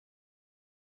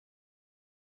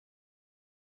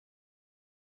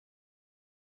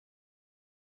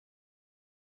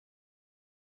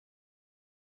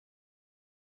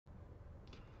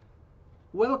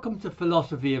Welcome to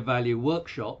Philosophy of Value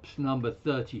Workshops number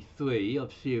 33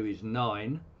 of Series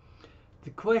 9. The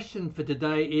question for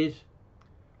today is,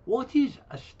 what is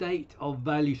a state of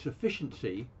value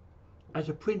sufficiency as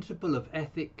a principle of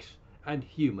ethics and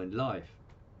human life?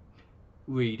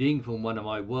 Reading from one of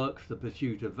my works, The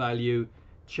Pursuit of Value,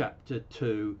 Chapter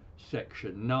 2,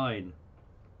 Section 9.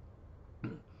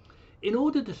 In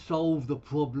order to solve the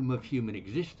problem of human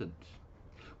existence,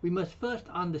 we must first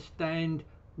understand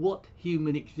what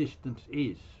human existence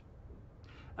is.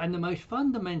 And the most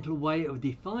fundamental way of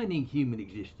defining human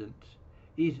existence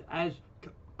is as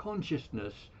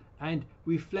consciousness and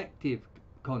reflective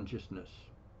consciousness.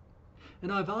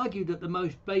 And I've argued that the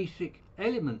most basic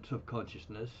elements of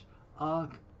consciousness are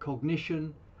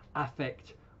cognition,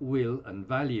 affect, will and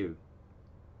value.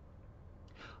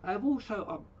 I have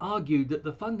also argued that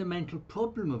the fundamental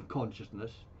problem of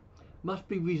consciousness must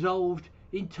be resolved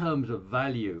in terms of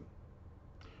value.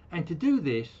 And to do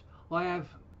this, I have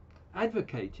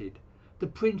advocated the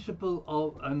principle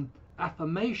of an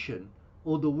affirmation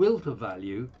or the will to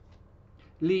value,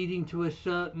 leading to a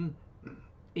certain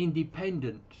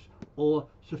independence or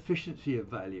sufficiency of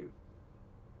value.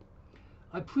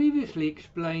 I previously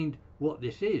explained what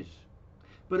this is,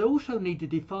 but I also need to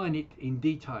define it in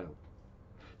detail.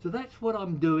 So that's what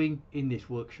I'm doing in this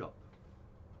workshop.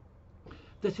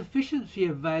 The sufficiency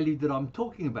of value that I'm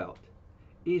talking about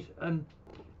is an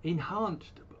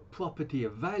enhanced property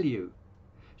of value.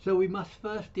 So we must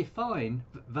first define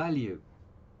value.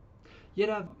 Yet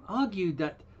I've argued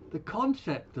that the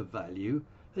concept of value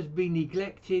has been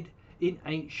neglected in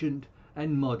ancient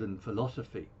and modern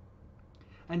philosophy.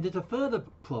 And as a further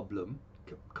problem,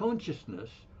 consciousness,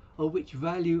 of which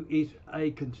value is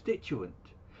a constituent,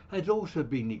 has also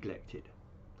been neglected.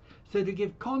 So to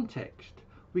give context,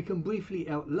 we can briefly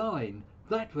outline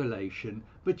that relation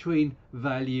between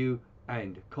value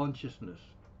and consciousness.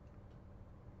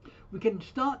 We can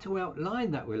start to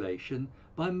outline that relation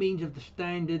by means of the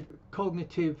standard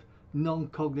cognitive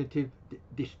non-cognitive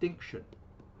distinction.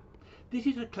 This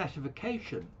is a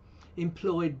classification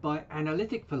employed by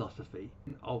analytic philosophy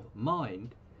of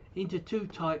mind into two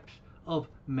types of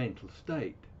mental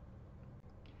state.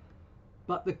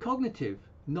 But the cognitive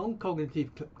non-cognitive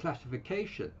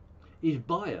classification is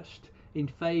biased in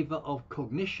favor of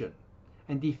cognition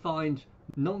and defines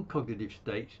non-cognitive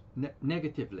states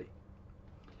negatively.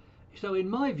 So in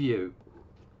my view,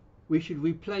 we should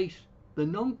replace the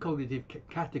non-cognitive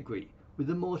category with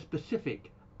a more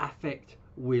specific affect,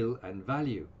 will and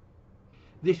value.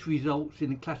 This results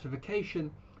in a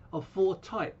classification of four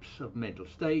types of mental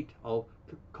state of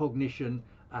cognition,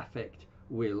 affect,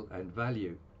 will and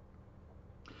value.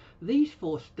 These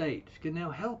four states can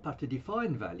now help us to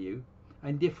define value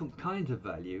and different kinds of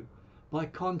value by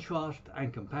contrast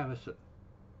and comparison.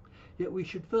 Yet we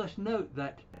should first note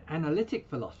that analytic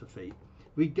philosophy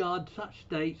regards such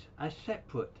states as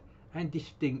separate and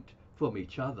distinct from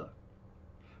each other,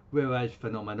 whereas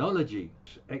phenomenology,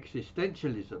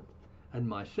 existentialism and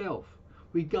myself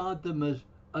regard them as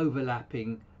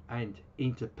overlapping and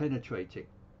interpenetrating.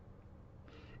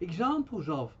 Examples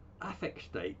of affect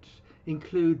states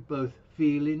include both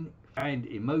feeling and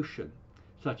emotion,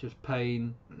 such as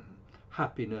pain,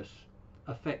 happiness,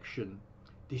 affection,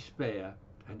 despair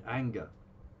and anger.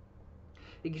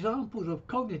 Examples of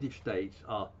cognitive states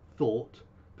are thought,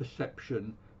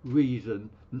 perception, reason,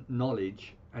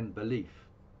 knowledge and belief.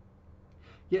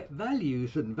 Yet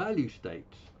values and value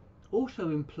states also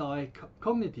imply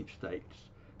cognitive states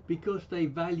because they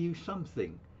value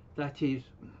something, that is,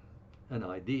 an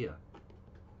idea.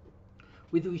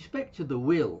 With respect to the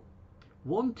will,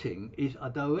 wanting is a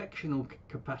directional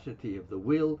capacity of the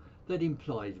will that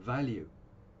implies value.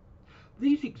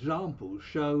 These examples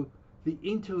show the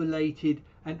interrelated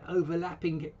and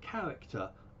overlapping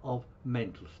character of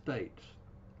mental states.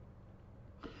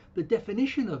 The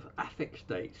definition of affect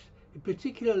states is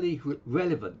particularly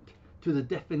relevant to the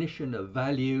definition of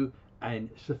value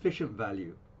and sufficient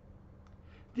value.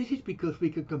 This is because we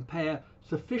can compare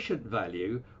sufficient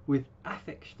value with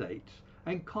affect states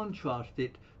and contrast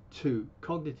it to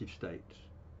cognitive states.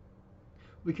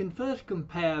 We can first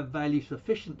compare value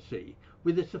sufficiency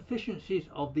with the sufficiencies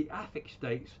of the affect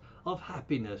states of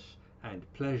happiness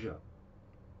and pleasure.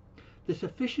 The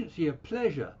sufficiency of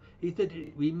pleasure is that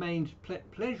it remains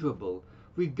pleasurable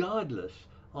regardless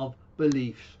of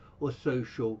beliefs or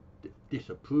social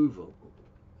disapproval.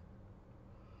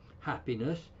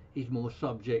 Happiness is more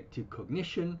subject to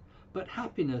cognition, but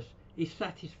happiness is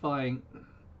satisfying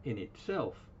in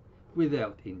itself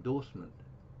without endorsement.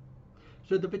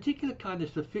 So the particular kind of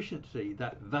sufficiency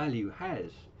that value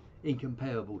has,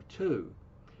 incomparable to,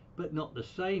 but not the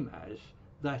same as,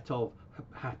 that of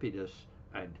happiness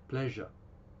and pleasure.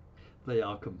 They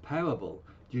are comparable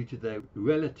due to their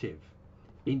relative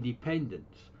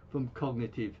independence from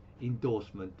cognitive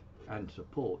endorsement and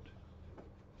support.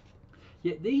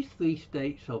 Yet these three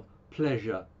states of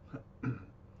pleasure,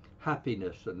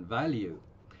 happiness and value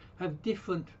have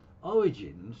different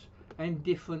origins and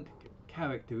different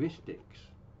characteristics.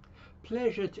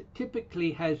 Pleasure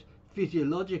typically has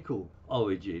physiological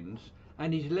origins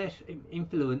and is less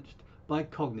influenced by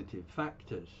cognitive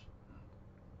factors.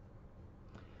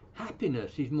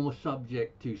 Happiness is more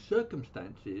subject to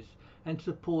circumstances and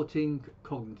supporting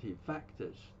cognitive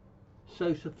factors.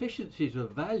 So sufficiencies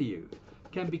of value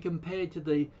can be compared to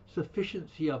the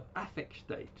sufficiency of affect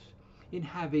states in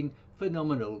having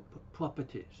phenomenal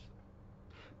properties.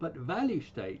 But value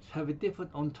states have a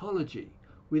different ontology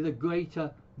with a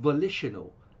greater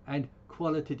volitional and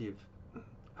qualitative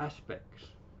aspects.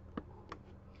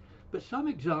 But some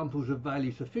examples of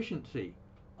value sufficiency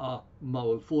are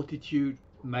moral fortitude,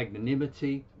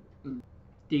 magnanimity,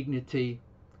 dignity,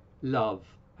 love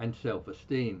and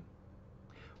self-esteem.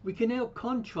 We can now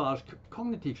contrast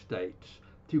cognitive states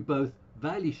to both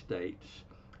value states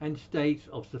and states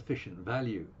of sufficient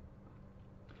value.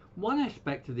 One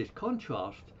aspect of this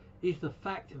contrast is the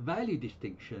fact-value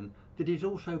distinction that is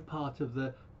also part of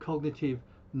the cognitive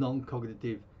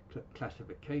non-cognitive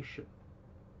classification.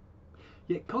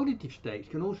 Yet cognitive states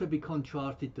can also be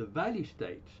contrasted to value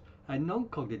states and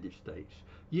non-cognitive states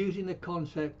using the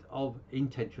concept of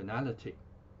intentionality.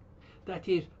 That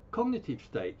is, cognitive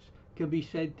states can be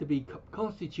said to be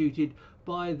constituted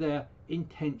by their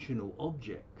intentional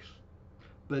objects.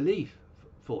 Belief,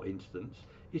 for instance,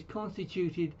 is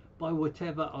constituted by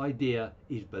whatever idea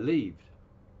is believed.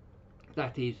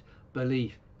 That is,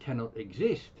 belief cannot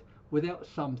exist without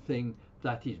something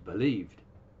that is believed.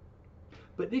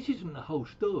 But this isn't the whole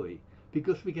story,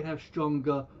 because we can have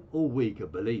stronger or weaker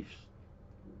beliefs.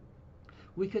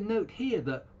 We can note here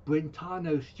that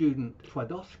Brentano student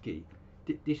Twardowski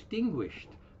distinguished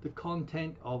the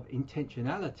content of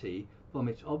intentionality from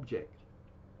its object.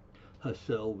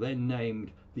 Husserl then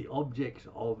named the objects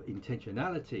of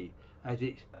intentionality as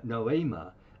its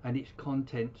noema and its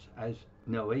contents as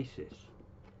noesis.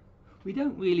 We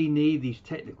don't really need these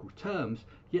technical terms,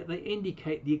 yet they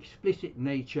indicate the explicit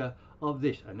nature of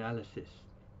this analysis.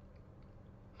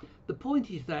 The point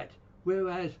is that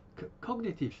whereas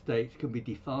cognitive states can be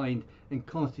defined and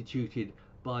constituted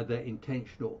by their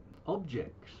intentional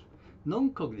objects,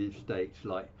 non-cognitive states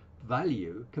like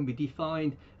value can be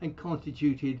defined and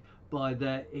constituted by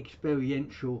their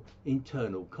experiential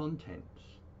internal contents.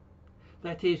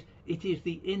 That is, it is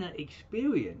the inner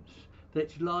experience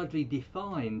that largely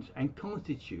defines and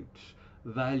constitutes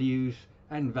values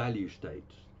and value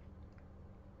states.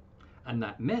 And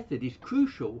that method is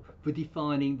crucial for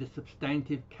defining the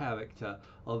substantive character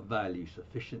of value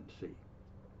sufficiency.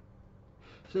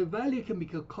 So value can be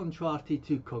contrasted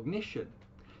to cognition,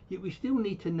 yet we still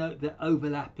need to note their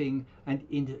overlapping and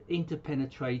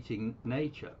interpenetrating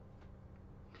nature.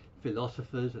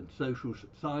 Philosophers and social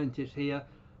scientists here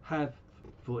have,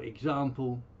 for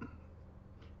example,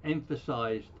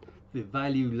 emphasized the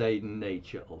value-laden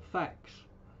nature of facts.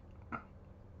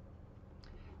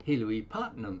 Hilary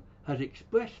Putnam has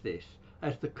expressed this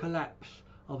as the collapse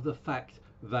of the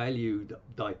fact-value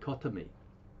dichotomy.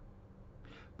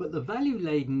 But the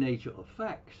value-laden nature of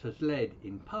facts has led,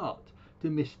 in part, to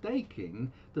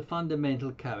mistaking the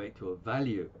fundamental character of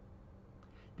value.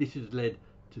 This has led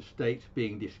to states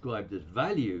being described as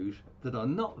values that are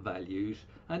not values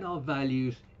and are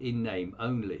values in name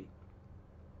only.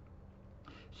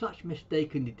 Such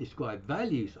mistakenly described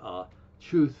values are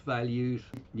truth values,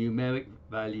 numeric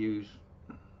values,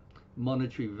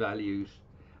 monetary values,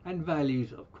 and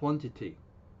values of quantity.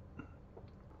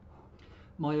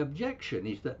 My objection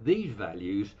is that these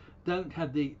values don't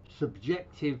have the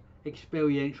subjective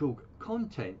experiential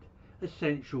content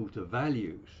essential to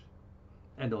values.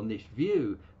 And on this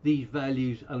view, these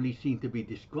values only seem to be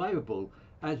describable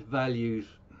as values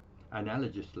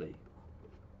analogously.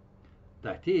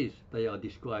 That is, they are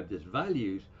described as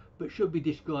values, but should be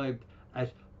described as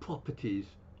properties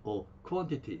or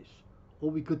quantities,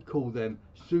 or we could call them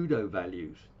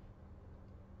pseudo-values.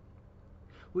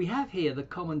 We have here the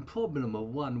common problem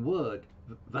of one word,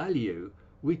 value,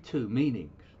 with two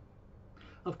meanings.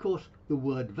 Of course, the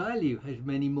word value has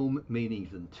many more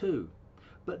meanings than two,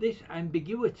 but this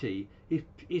ambiguity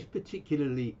is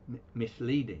particularly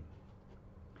misleading.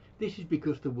 This is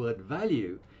because the word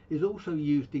value is also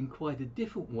used in quite a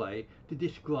different way to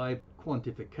describe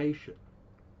quantification.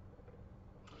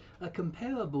 A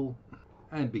comparable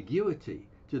ambiguity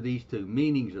to these two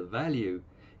meanings of value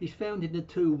is found in the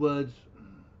two words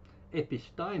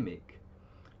epistemic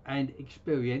and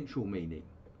experiential meaning.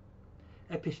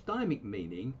 Epistemic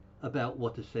meaning about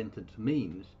what a sentence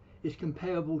means is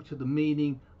comparable to the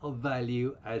meaning of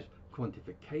value as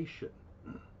quantification.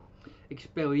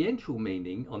 Experiential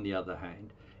meaning, on the other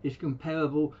hand, is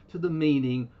comparable to the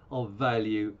meaning of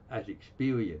value as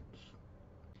experience.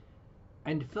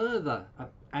 And further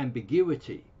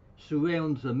ambiguity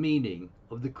surrounds the meaning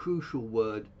of the crucial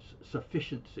word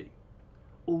sufficiency,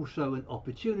 also an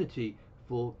opportunity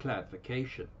for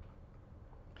clarification.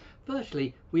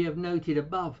 Firstly, we have noted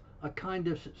above a kind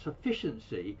of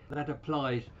sufficiency that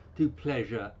applies to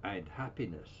pleasure and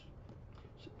happiness.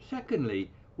 Secondly,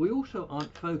 we also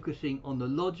aren't focusing on the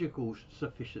logical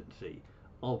sufficiency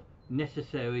of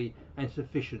necessary and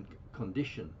sufficient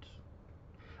conditions.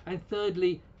 And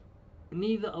thirdly,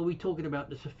 neither are we talking about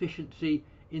the sufficiency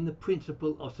in the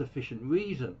principle of sufficient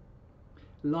reason.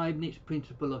 Leibniz's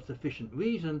principle of sufficient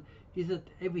reason is that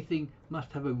everything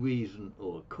must have a reason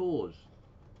or a cause.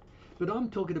 But I'm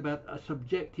talking about a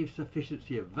subjective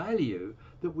sufficiency of value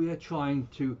that we are trying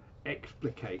to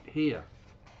explicate here.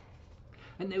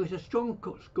 And there is a strong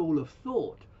school of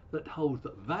thought that holds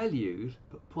that values,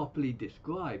 properly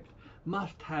described,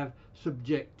 must have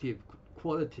subjective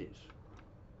qualities.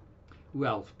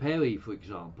 Ralph Perry, for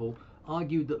example,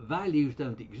 argued that values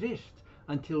don't exist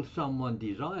until someone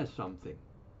desires something,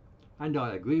 and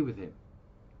I agree with him.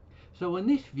 So in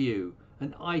this view,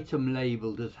 an item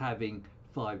labelled as having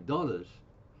 $5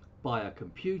 by a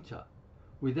computer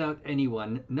without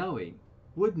anyone knowing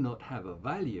would not have a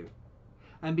value,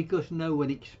 and because no one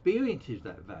experiences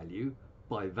that value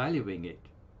by valuing it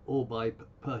or by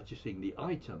purchasing the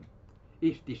item,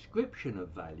 its description of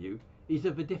value is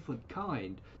of a different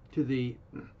kind to the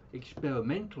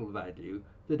experimental value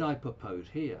that I propose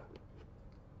here.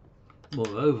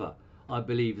 Moreover, I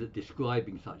believe that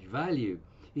describing such value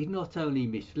is not only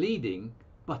misleading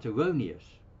but erroneous.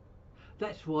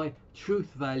 That's why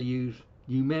truth values,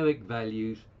 numeric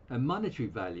values and monetary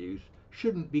values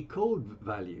shouldn't be called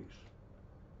values.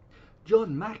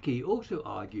 John Mackey also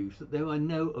argues that there are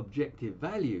no objective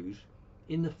values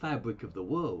in the fabric of the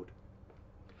world.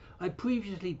 I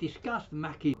previously discussed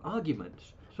Mackey's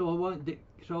arguments, so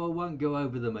I won't go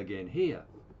over them again here.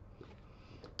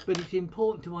 But it's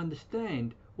important to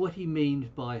understand what he means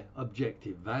by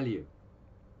objective value.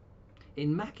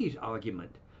 In Mackey's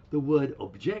argument, the word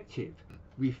objective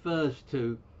refers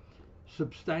to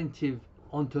substantive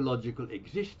ontological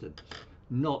existence,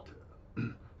 not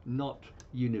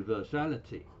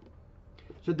universality.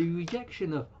 So the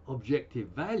rejection of objective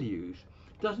values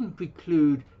doesn't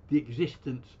preclude the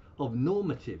existence of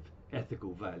normative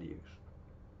ethical values.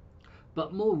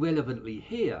 But more relevantly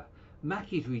here,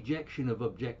 Mackey's rejection of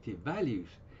objective values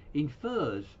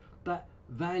infers that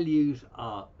values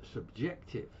are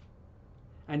subjective.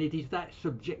 And it is that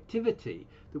subjectivity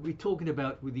that we're talking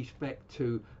about with respect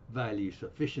to value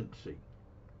sufficiency.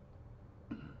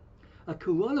 A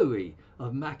corollary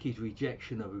of Mackey's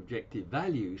rejection of objective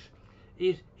values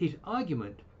is his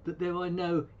argument that there are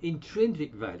no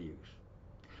intrinsic values.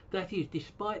 That is,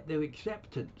 despite their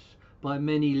acceptance by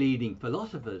many leading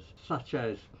philosophers such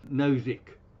as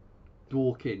Nozick,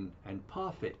 Dworkin and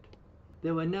Parfit,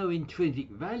 there are no intrinsic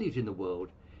values in the world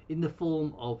in the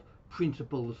form of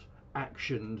principles,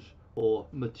 actions or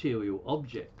material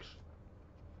objects.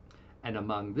 And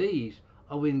among these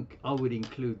I would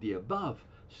include the above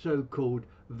so-called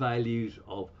values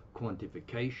of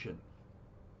quantification.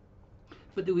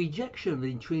 But the rejection of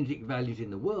intrinsic values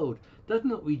in the world does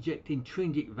not reject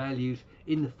intrinsic values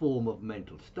in the form of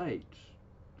mental states.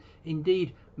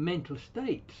 Indeed, mental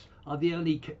states are the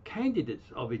only candidates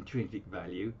of intrinsic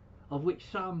value, of which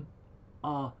some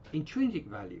are intrinsic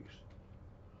values.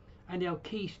 And our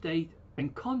key state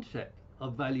and concept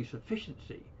of value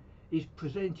sufficiency is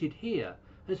presented here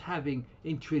as having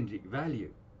intrinsic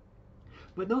value.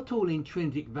 But not all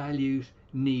intrinsic values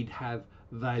need have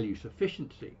value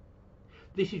sufficiency.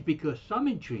 This is because some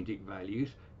intrinsic values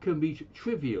can be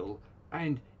trivial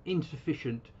and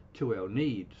insufficient to our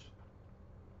needs.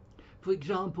 For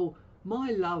example,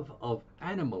 my love of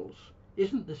animals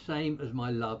isn't the same as my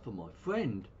love for my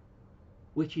friend,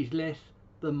 which is less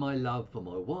than my love for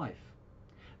my wife.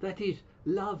 That is,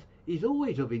 love is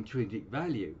always of intrinsic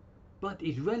value, but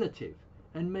is relative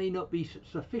and may not be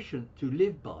sufficient to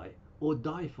live by or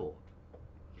die for.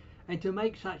 And to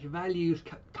make such values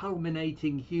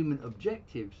culminating human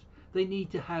objectives, they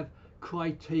need to have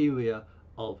criteria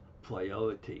of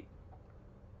priority.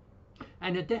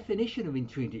 And a definition of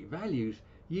intrinsic values,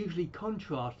 usually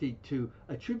contrasted to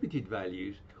attributed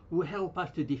values, will help us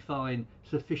to define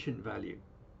sufficient value.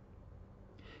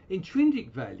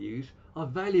 Intrinsic values are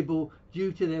valuable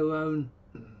due to their own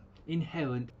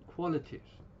inherent qualities.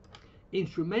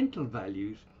 Instrumental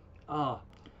values are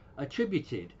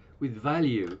attributed with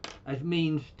value as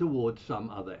means towards some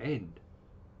other end.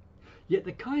 Yet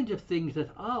the kinds of things that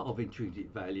are of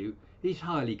intrinsic value is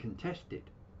highly contested.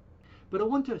 But I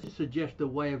want to suggest a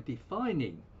way of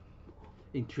defining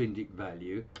intrinsic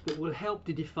value that will help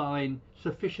to define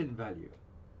sufficient value.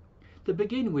 To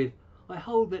begin with, I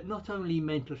hold that not only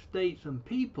mental states and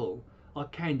people are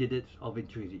candidates of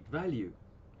intrinsic value,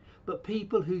 but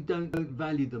people who don't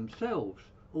value themselves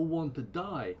or want to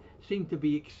die seem to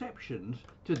be exceptions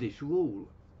to this rule.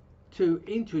 To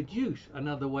introduce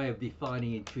another way of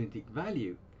defining intrinsic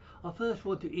value, I first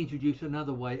want to introduce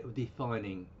another way of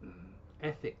defining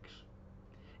ethics.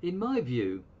 In my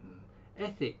view,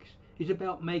 ethics is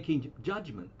about making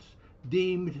judgments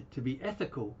deemed to be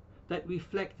ethical that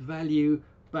reflect value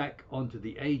back onto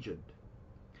the agent.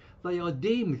 They are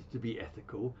deemed to be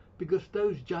ethical because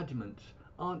those judgments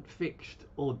aren't fixed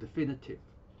or definitive.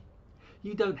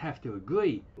 You don't have to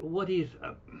agree. What is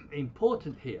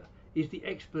important here is the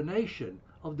explanation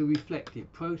of the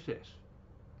reflective process.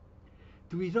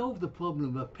 To resolve the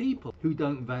problem of people who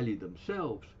don't value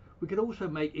themselves, we can also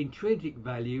make intrinsic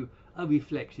value a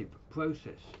reflexive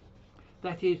process.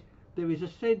 That is, there is a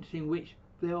sense in which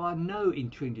there are no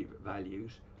intrinsic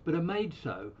values, but are made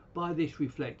so by this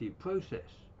reflective process.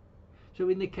 So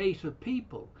in the case of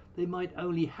people, they might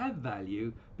only have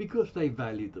value because they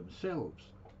value themselves.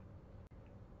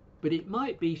 But it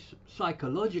might be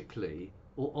psychologically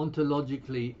or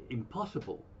ontologically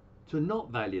impossible to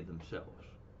not value themselves.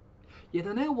 Yet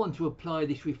I now want to apply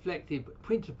this reflective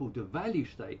principle to value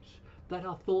states that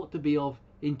are thought to be of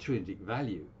intrinsic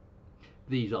value.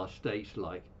 These are states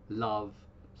like love,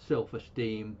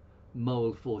 self-esteem,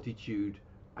 moral fortitude,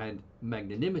 and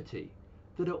magnanimity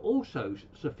that are also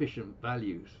sufficient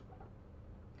values.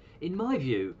 In my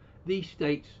view, these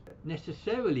states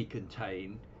necessarily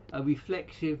contain a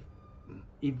reflexive,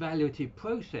 evaluative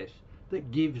process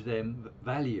that gives them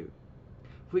value.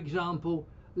 For example,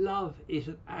 love is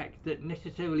an act that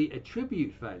necessarily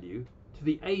attributes value to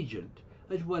the agent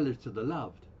as well as to the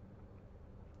loved.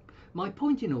 My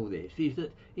point in all this is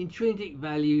that intrinsic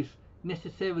values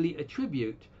necessarily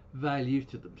attribute values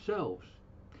to themselves,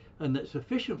 and that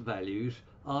sufficient values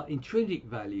are intrinsic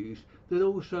values that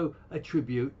also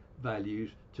attribute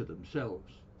values to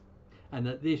themselves, and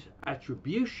that this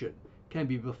attribution can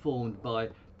be performed by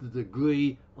the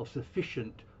degree of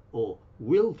sufficient or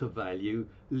will to value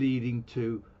leading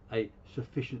to a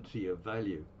sufficiency of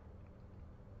value.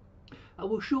 I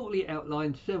will shortly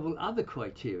outline several other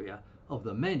criteria of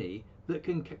the many that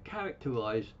can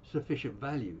characterize sufficient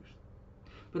values.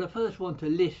 But I first want to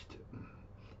list,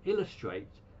 illustrate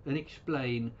and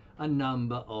explain a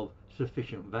number of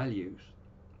sufficient values.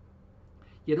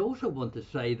 Yet also want to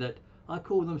say that I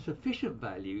call them sufficient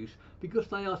values because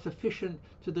they are sufficient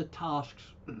to the tasks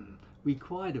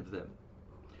required of them.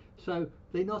 So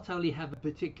they not only have a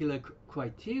particular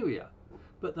criteria,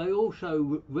 but they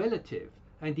also relative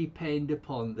and depend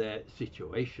upon their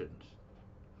situations.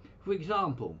 For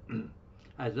example,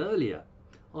 as earlier,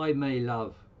 I may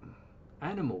love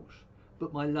animals,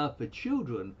 but my love for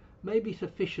children may be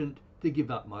sufficient to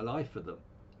give up my life for them.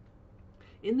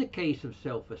 In the case of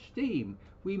self-esteem,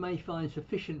 we may find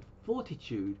sufficient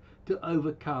fortitude to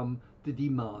overcome the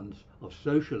demands of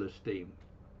social esteem.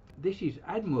 This is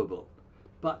admirable,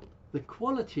 but the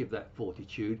quality of that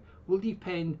fortitude will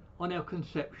depend on our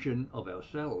conception of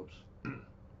ourselves.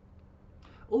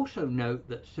 Also note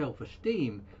that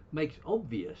self-esteem makes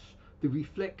obvious the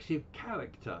reflexive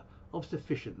character of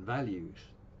sufficient values.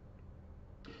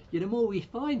 Yet a more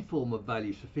refined form of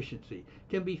value sufficiency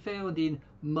can be found in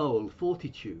moral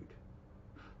fortitude.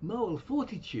 Moral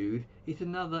fortitude is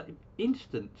another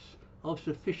instance of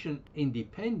sufficient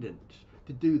independence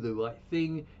to do the right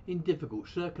thing in difficult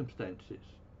circumstances.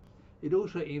 It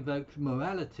also invokes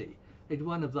morality as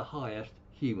one of the highest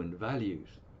human values.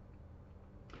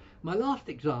 My last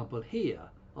example here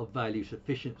of value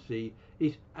sufficiency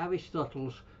is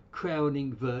Aristotle's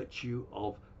crowning virtue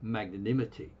of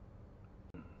magnanimity.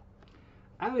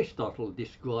 Aristotle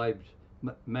described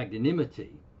magnanimity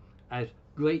as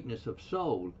greatness of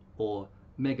soul, or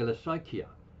megalopsychia,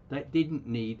 that didn't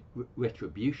need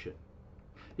retribution.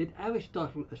 Yet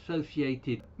Aristotle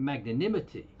associated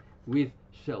magnanimity with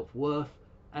self-worth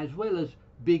as well as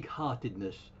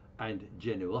big-heartedness and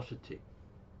generosity.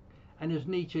 And as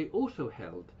Nietzsche also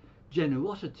held,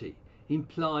 generosity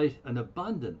implies an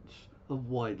abundance of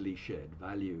widely shared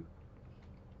value.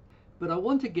 But I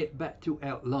want to get back to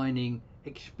outlining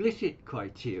explicit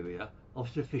criteria of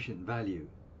sufficient value.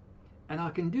 And I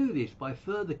can do this by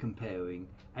further comparing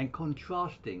and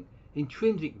contrasting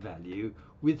intrinsic value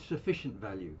with sufficient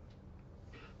value.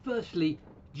 Firstly,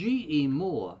 G.E.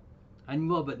 Moore and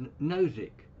Robert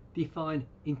Nozick define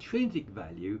intrinsic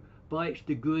value by its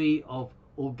degree of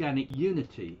organic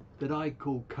unity that I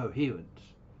call coherence.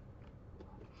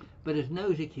 But as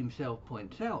Nozick himself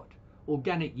points out,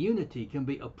 organic unity can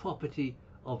be a property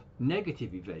of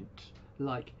negative events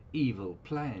like evil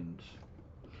plans.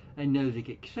 And Nozick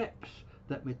accepts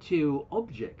that material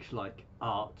objects like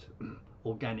art,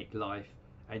 organic life,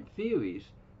 and theories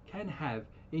can have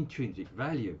intrinsic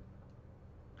value.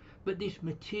 But this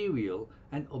material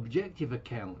and objective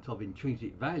account of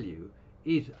intrinsic value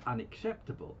is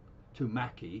unacceptable to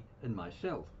Mackie and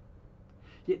myself.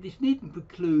 Yet this needn't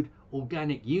preclude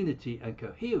organic unity and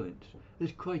coherence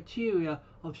as criteria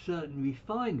of certain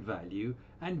refined value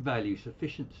and value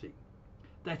sufficiency.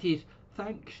 That is,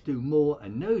 thanks to Moore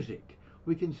and Nozick,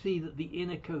 we can see that the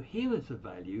inner coherence of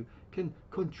value can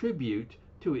contribute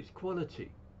to its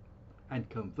quality, and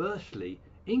conversely,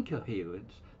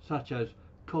 incoherence, such as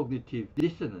cognitive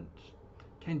dissonance,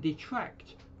 can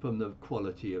detract from the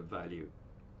quality of value.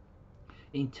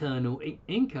 Internal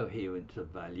incoherence of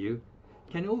value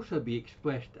can also be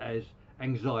expressed as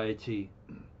anxiety,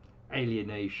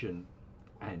 alienation,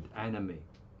 and anomie.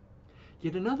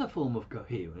 Yet another form of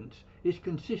coherence is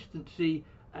consistency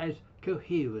as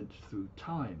coherence through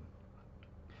time.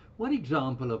 One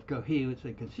example of coherence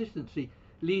and consistency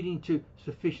leading to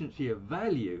sufficiency of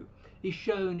value is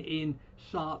shown in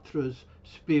Sartre's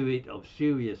spirit of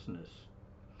seriousness.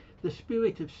 The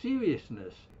spirit of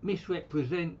seriousness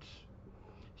misrepresents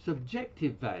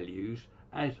subjective values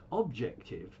as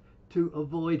objective to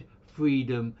avoid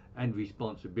freedom and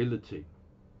responsibility.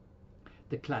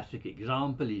 The classic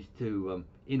example is to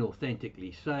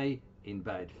inauthentically say, in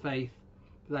bad faith,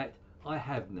 that I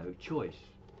have no choice.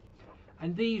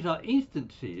 And these are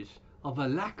instances of a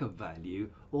lack of value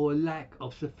or a lack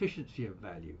of sufficiency of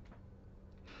value.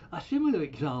 A similar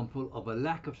example of a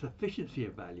lack of sufficiency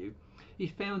of value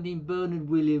is found in Bernard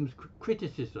Williams'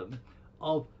 criticism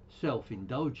of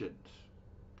self-indulgence.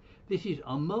 This is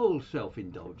a moral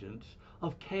self-indulgence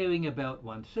of caring about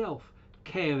oneself,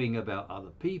 caring about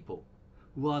other people,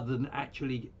 rather than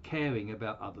actually caring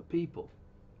about other people.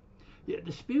 Yet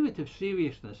the spirit of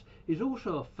seriousness is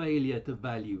also a failure to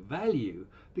value value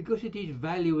because it is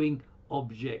valuing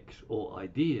objects or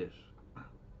ideas.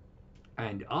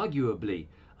 And arguably,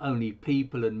 only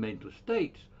people and mental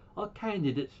states are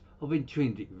candidates of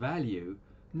intrinsic value,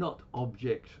 not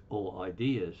objects or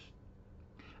ideas.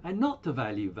 And not to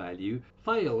value value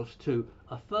fails to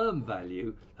affirm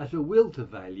value as a will to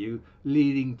value,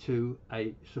 leading to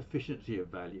a sufficiency of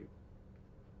value.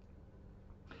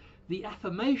 The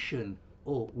affirmation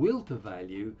or will to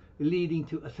value leading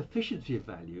to a sufficiency of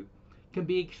value can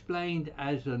be explained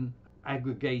as an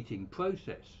aggregating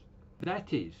process.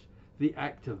 That is, the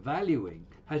act of valuing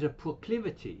has a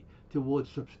proclivity towards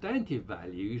substantive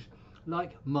values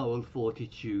like moral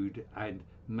fortitude and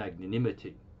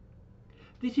magnanimity.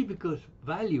 This is because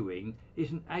valuing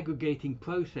is an aggregating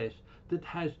process that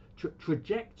has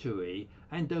trajectory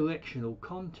and directional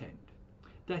content.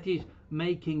 That is,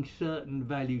 making certain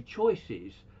value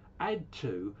choices add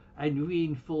to and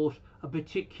reinforce a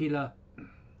particular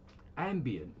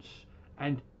ambience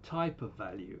and type of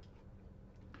value.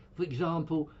 For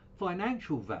example,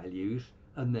 financial values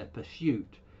and their pursuit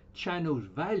channels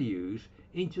values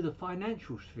into the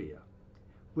financial sphere,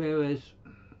 whereas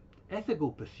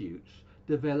ethical pursuits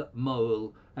develop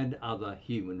moral and other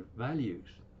human values.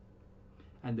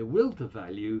 And the will to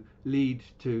value leads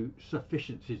to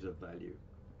sufficiencies of value.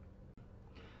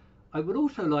 I would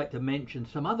also like to mention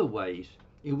some other ways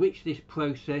in which this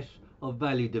process of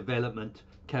value development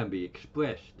can be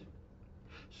expressed.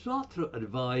 Sartre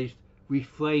advised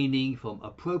refraining from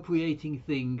appropriating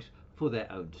things for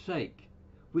their own sake,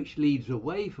 which leads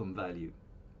away from value.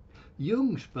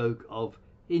 Jung spoke of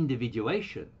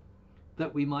individuation,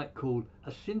 that we might call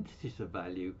a synthesis of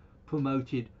value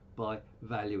promoted by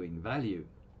valuing value.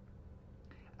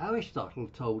 Aristotle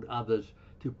told others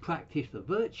to practice the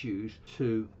virtues,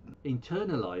 to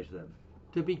internalize them,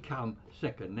 to become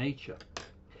second nature.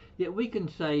 Yet we can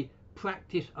say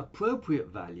practice appropriate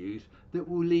values that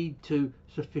will lead to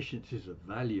sufficiencies of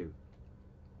value.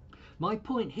 My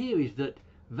point here is that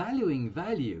valuing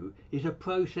value is a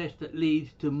process that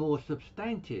leads to more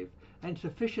substantive and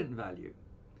sufficient value.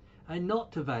 And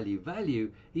not to value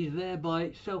value is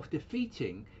thereby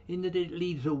self-defeating in that it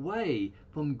leads away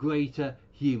from greater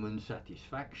human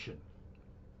satisfaction.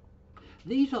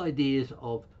 These ideas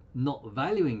of not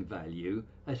valuing value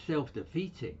as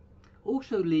self-defeating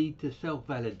also lead to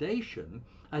self-validation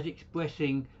as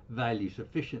expressing value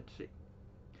sufficiency.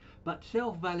 But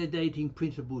self-validating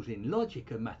principles in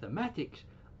logic and mathematics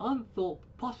aren't thought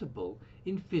possible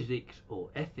in physics or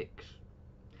ethics.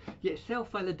 Yet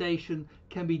self-validation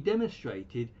can be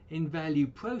demonstrated in value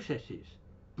processes,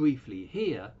 briefly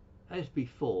here, as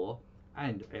before,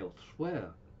 and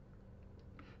elsewhere.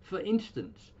 For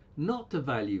instance, not to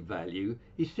value value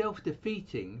is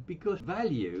self-defeating because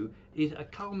value is a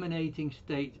culminating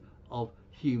state of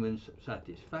human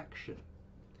satisfaction.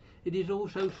 It is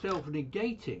also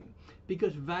self-negating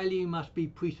because value must be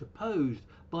presupposed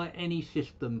by any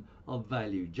system of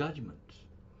value judgments.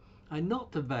 And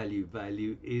not to value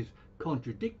value is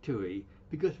contradictory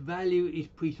because value is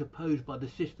presupposed by the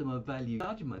system of value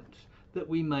judgments that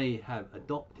we may have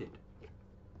adopted.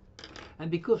 And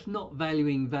because not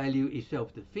valuing value is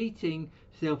self-defeating,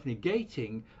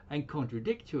 self-negating and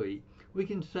contradictory, we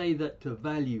can say that to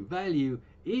value value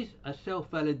is a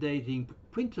self-validating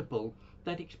principle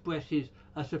that expresses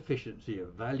a sufficiency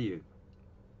of value.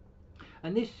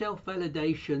 And this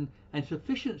self-validation and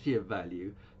sufficiency of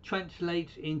value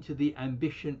translates into the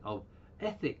ambition of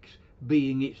ethics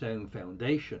being its own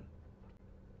foundation.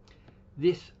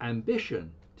 This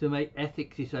ambition to make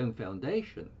ethics its own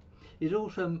foundation is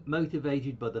also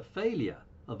motivated by the failure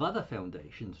of other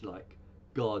foundations like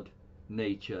God,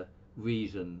 nature,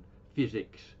 reason,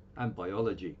 physics and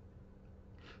biology.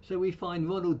 So we find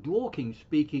Ronald Dworkin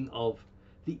speaking of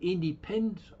the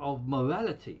independence of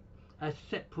morality as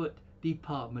separate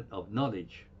department of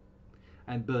knowledge.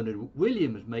 And Bernard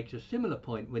Williams makes a similar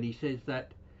point when he says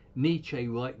that Nietzsche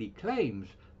rightly claims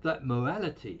that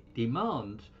morality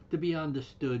demands to be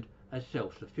understood as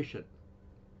self-sufficient.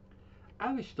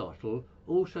 Aristotle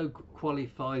also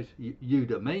qualifies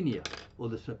eudaimonia, or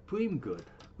the supreme good,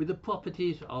 with the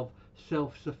properties of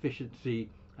self-sufficiency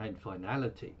and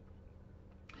finality.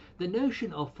 The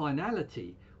notion of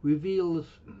finality reveals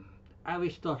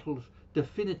Aristotle's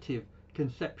definitive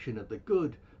conception of the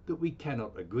good that we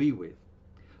cannot agree with.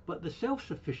 But the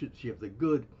self-sufficiency of the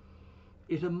good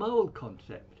is a moral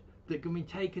concept that can be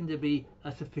taken to be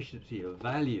a sufficiency of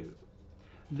value.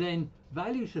 Then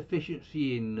value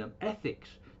sufficiency in ethics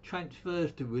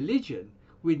transfers to religion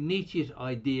with Nietzsche's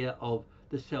idea of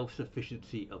the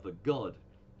self-sufficiency of a god.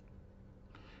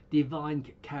 Divine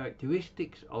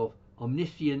characteristics of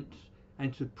omniscience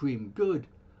and supreme good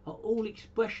are all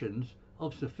expressions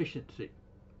of sufficiency.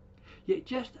 Yet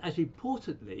just as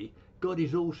importantly, God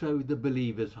is also the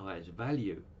believer's highest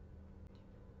value.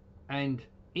 And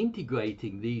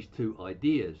integrating these two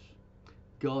ideas,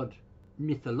 God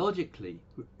mythologically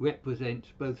represents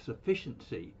both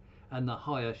sufficiency and the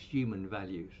highest human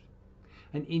values.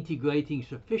 And integrating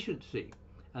sufficiency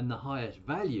and the highest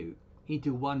value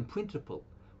into one principle,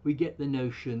 we get the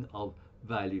notion of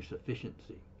value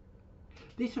sufficiency.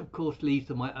 This of course leads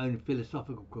to my own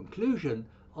philosophical conclusion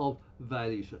of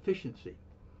value sufficiency,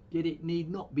 yet it need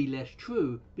not be less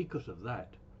true because of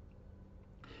that.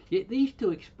 Yet these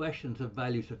two expressions of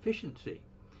value sufficiency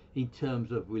in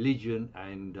terms of religion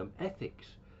and ethics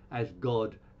as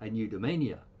God and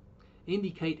eudaimonia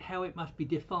indicate how it must be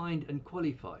defined and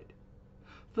qualified.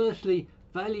 Firstly,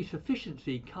 value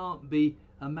sufficiency can't be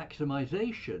a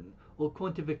maximization or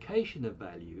quantification of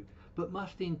value, but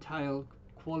must entail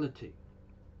quality.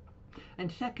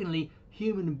 And secondly,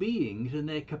 human beings and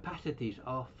their capacities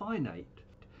are finite,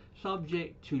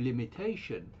 subject to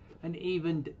limitation and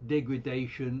even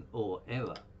degradation or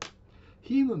error.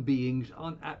 Human beings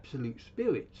aren't absolute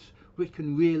spirits which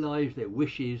can realize their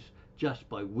wishes just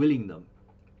by willing them.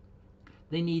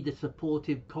 They need the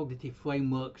supportive cognitive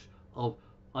frameworks of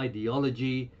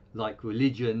ideology like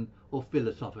religion or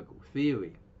philosophical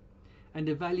theory. And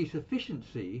a value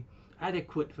sufficiency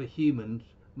adequate for humans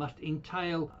must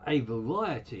entail a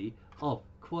variety of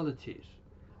qualities,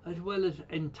 as well as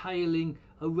entailing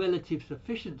a relative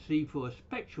sufficiency for a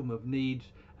spectrum of needs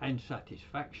and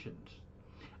satisfactions.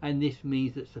 And this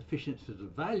means that sufficiencies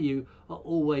of value are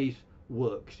always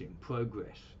works in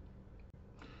progress.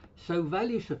 So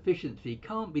value sufficiency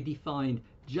can't be defined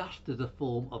just as a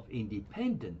form of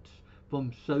independence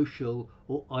from social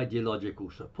or ideological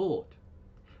support.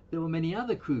 There are many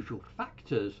other crucial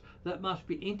factors that must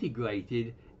be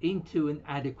integrated into an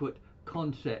adequate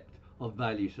concept of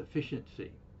value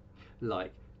sufficiency,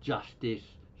 like justice,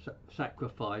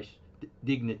 sacrifice,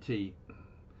 dignity,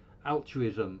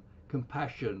 altruism,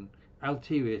 compassion,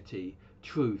 alterity,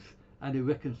 truth, and a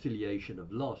reconciliation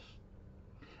of loss.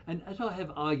 And as I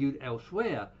have argued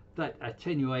elsewhere, that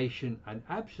attenuation and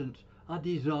absence are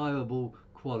desirable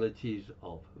qualities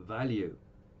of value.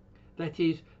 That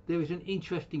is, there is an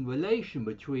interesting relation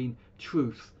between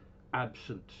truth,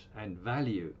 absence, and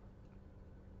value.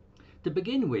 To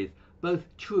begin with, both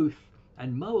truth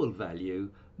and moral value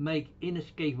make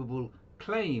inescapable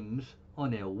claims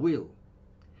on our will.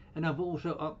 And I've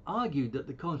also argued that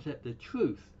the concept of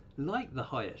truth, like the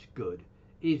highest good,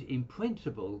 is in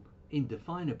principle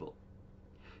indefinable.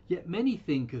 Yet many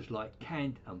thinkers like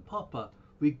Kant and Popper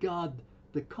regard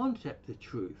the concept of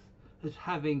truth as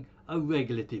having a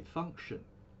regulative function.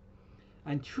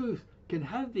 And truth can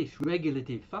have this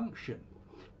regulative function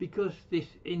because this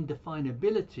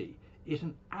indefinability is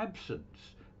an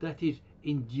absence that is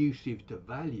inducive to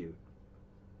value.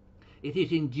 It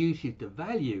is inducive to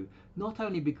value not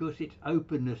only because its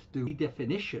openness to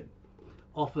redefinition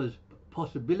offers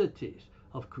possibilities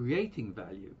of creating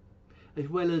value, as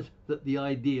well as that the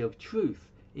idea of truth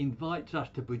invites us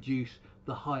to produce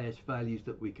the highest values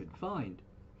that we can find,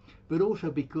 but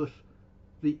also because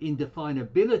the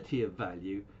indefinability of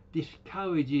value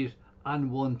discourages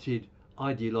unwanted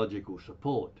ideological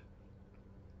support,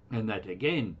 and that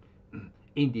again,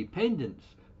 independence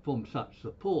from such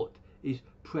support is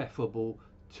preferable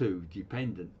to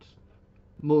dependence.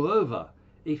 Moreover,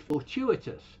 it's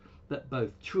fortuitous that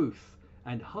both truth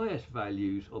and highest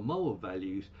values or moral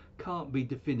values can't be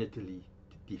definitively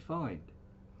defined.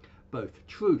 Both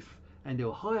truth and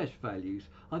our highest values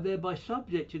are thereby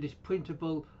subject to this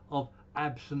principle of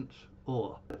absence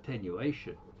or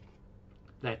attenuation.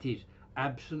 That is,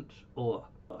 absence or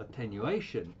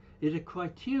attenuation is a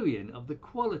criterion of the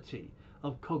quality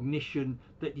of cognition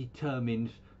that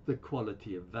determines the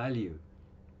quality of value.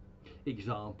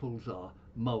 Examples are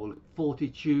moral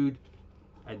fortitude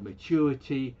and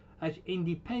maturity as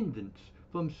independence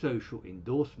from social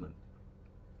endorsement.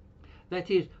 That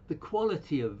is, the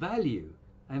quality of value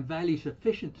and value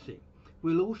sufficiency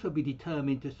will also be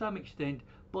determined to some extent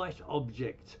by its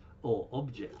objects or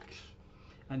objects.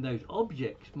 And those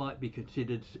objects might be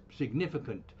considered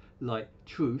significant, like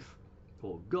truth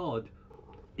or God,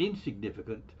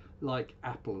 insignificant, like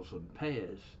apples and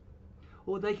pears.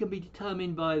 Or they can be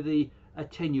determined by the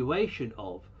attenuation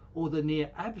of or the near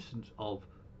absence of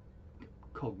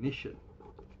cognition.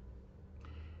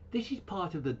 This is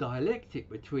part of the dialectic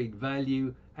between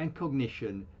value and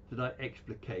cognition that I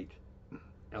explicate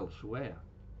elsewhere.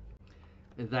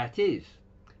 That is,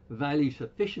 value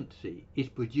sufficiency is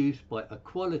produced by a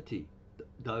quality,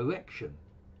 direction,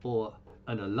 or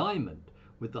an alignment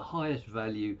with the highest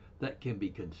value that can be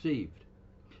conceived.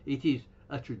 It is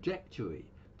a trajectory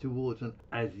towards an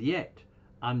as yet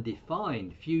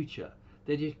undefined future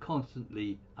that is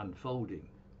constantly unfolding.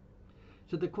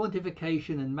 So the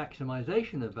quantification and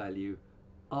maximization of value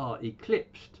are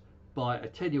eclipsed by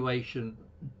attenuation,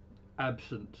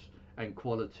 absence, and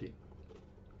quality.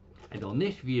 And on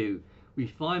this view,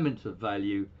 refinements of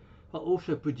value are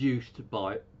also produced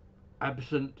by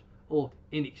absent or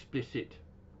inexplicit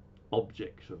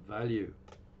objects of value.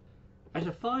 As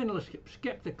a final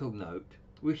skeptical note,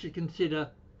 we should consider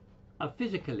a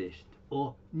physicalist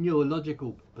or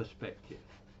neurological perspective.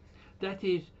 That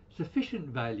is, sufficient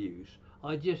values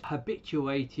are just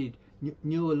habituated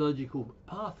neurological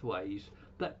pathways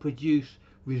that produce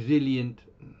resilient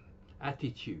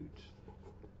attitudes.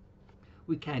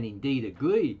 We can indeed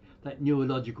agree that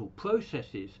neurological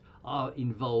processes are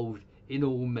involved in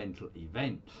all mental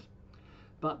events,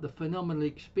 but the phenomenal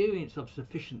experience of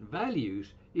sufficient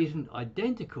values isn't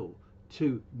identical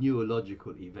to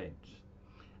neurological events,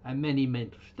 and many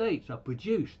mental states are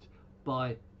produced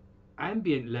by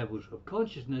ambient levels of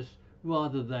consciousness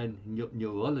rather than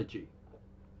neurology.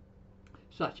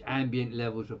 Such ambient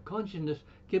levels of consciousness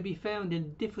can be found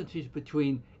in differences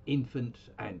between infants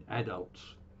and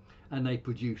adults, and they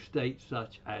produce states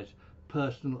such as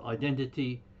personal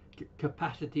identity,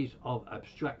 capacities of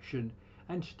abstraction,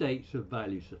 and states of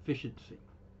value sufficiency.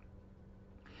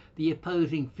 The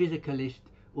opposing physicalist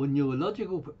or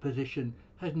neurological position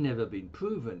has never been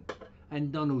proven,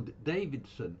 and Donald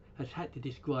Davidson has had to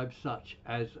describe such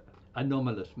as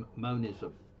anomalous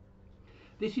monism.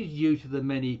 This is due to the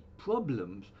many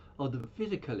problems of the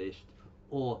physicalist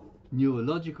or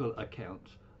neurological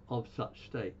accounts of such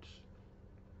states.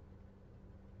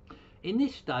 In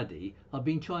this study, I've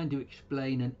been trying to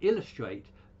explain and illustrate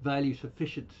value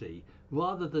sufficiency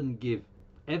rather than give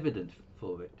evidence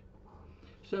for it.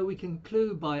 So we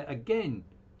conclude by again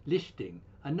listing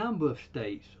a number of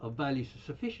states of value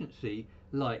sufficiency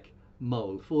like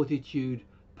moral fortitude,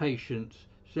 patience,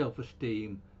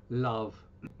 self-esteem, love,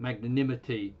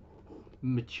 magnanimity,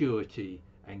 maturity,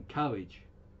 and courage,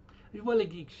 as well as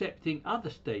accepting other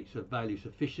states of value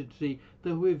sufficiency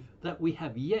that we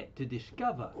have yet to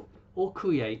discover or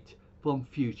create from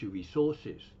future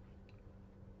resources.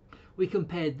 We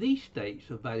compared these states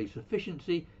of value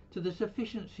sufficiency to the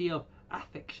sufficiency of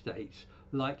affect states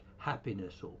like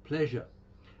happiness or pleasure,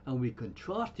 and we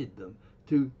contrasted them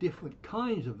to different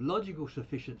kinds of logical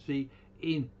sufficiency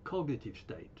in cognitive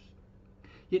states.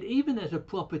 Yet even as a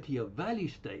property of value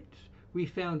states, we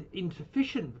found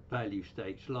insufficient value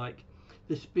states like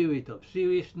the spirit of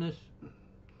seriousness,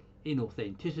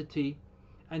 inauthenticity,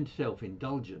 and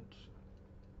self-indulgence.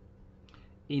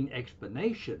 In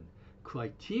explanation,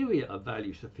 criteria of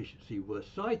value sufficiency were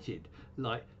cited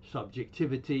like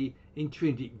subjectivity,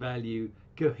 intrinsic value,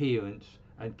 coherence,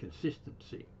 and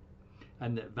consistency,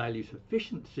 and that value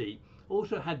sufficiency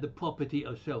also had the property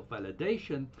of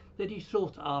self-validation that is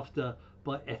sought after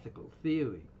by ethical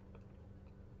theory.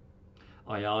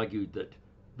 I argued that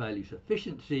value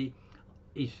sufficiency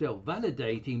is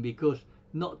self-validating because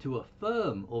not to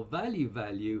affirm or value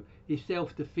value is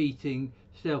self-defeating,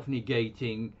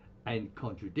 self-negating, and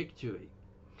contradictory,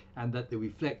 and that the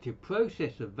reflective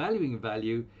process of valuing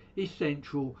value is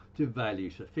central to value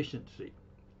sufficiency.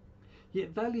 Yet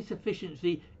value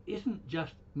sufficiency isn't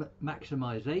just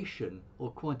maximization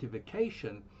or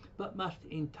quantification, but must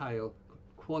entail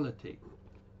quality.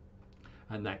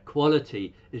 And that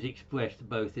quality is expressed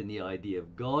both in the idea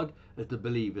of God as the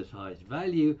believer's highest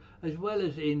value, as well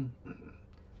as in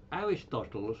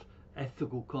Aristotle's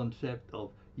ethical concept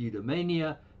of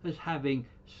eudaimonia as having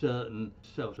certain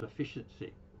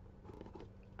self-sufficiency.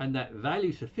 And that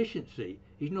value sufficiency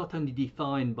is not only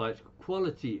defined by its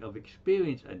quality of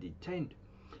experience and intent,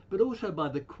 but also by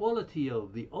the quality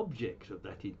of the objects of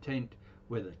that intent,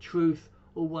 whether truth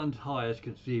or one's highest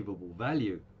conceivable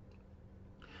value.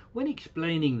 When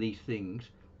explaining these things,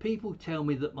 people tell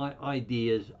me that my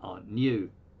ideas aren't new,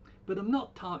 but I'm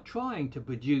not trying to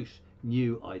produce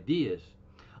new ideas.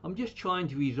 I'm just trying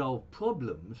to resolve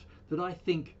problems that I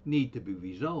think need to be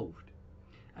resolved.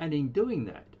 And in doing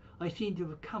that, I seem to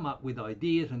have come up with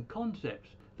ideas and concepts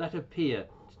that appear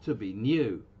to be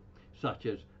new, such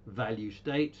as value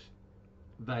states,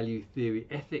 value theory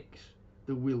ethics,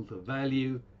 the will to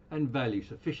value, and value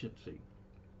sufficiency.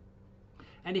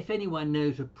 And if anyone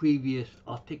knows of previous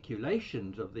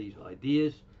articulations of these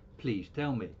ideas, please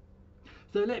tell me.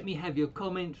 So let me have your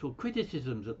comments or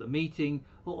criticisms at the meeting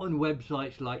or on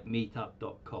websites like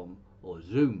meetup.com or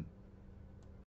Zoom.